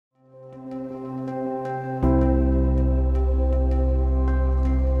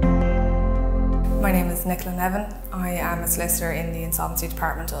name's Nicola Nevin. I am a solicitor in the Insolvency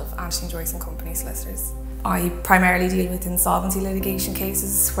department of Anthony Joyce & Company Solicitors. I primarily deal with insolvency litigation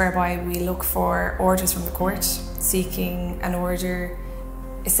cases whereby we look for orders from the court seeking an order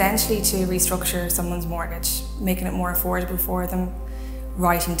essentially to restructure someone's mortgage, making it more affordable for them,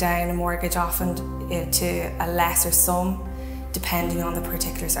 writing down a mortgage often to a lesser sum depending on the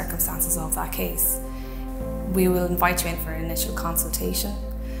particular circumstances of that case. We will invite you in for an initial consultation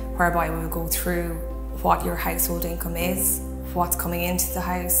whereby we will go through what your household income is, what's coming into the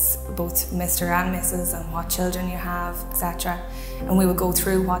house, both Mr. and Mrs, and what children you have, etc. And we will go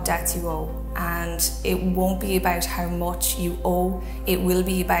through what debts you owe. And it won't be about how much you owe, it will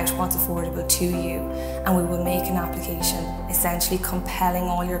be about what's affordable to you. And we will make an application essentially compelling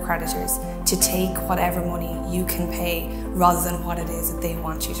all your creditors to take whatever money you can pay rather than what it is that they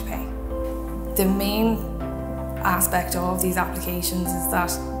want you to pay. The main aspect of these applications is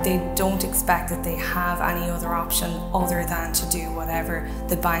that they don't expect that they have any other option other than to do whatever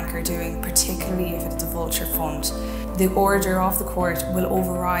the bank are doing, particularly if it's a vulture fund. The order of the court will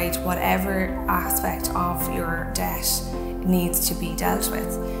override whatever aspect of your debt needs to be dealt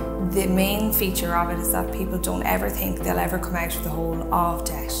with. The main feature of it is that people don't ever think they'll ever come out of the hole of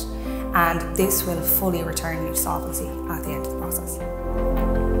debt, and this will fully return you to solvency at the end of the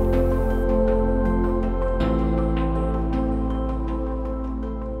process.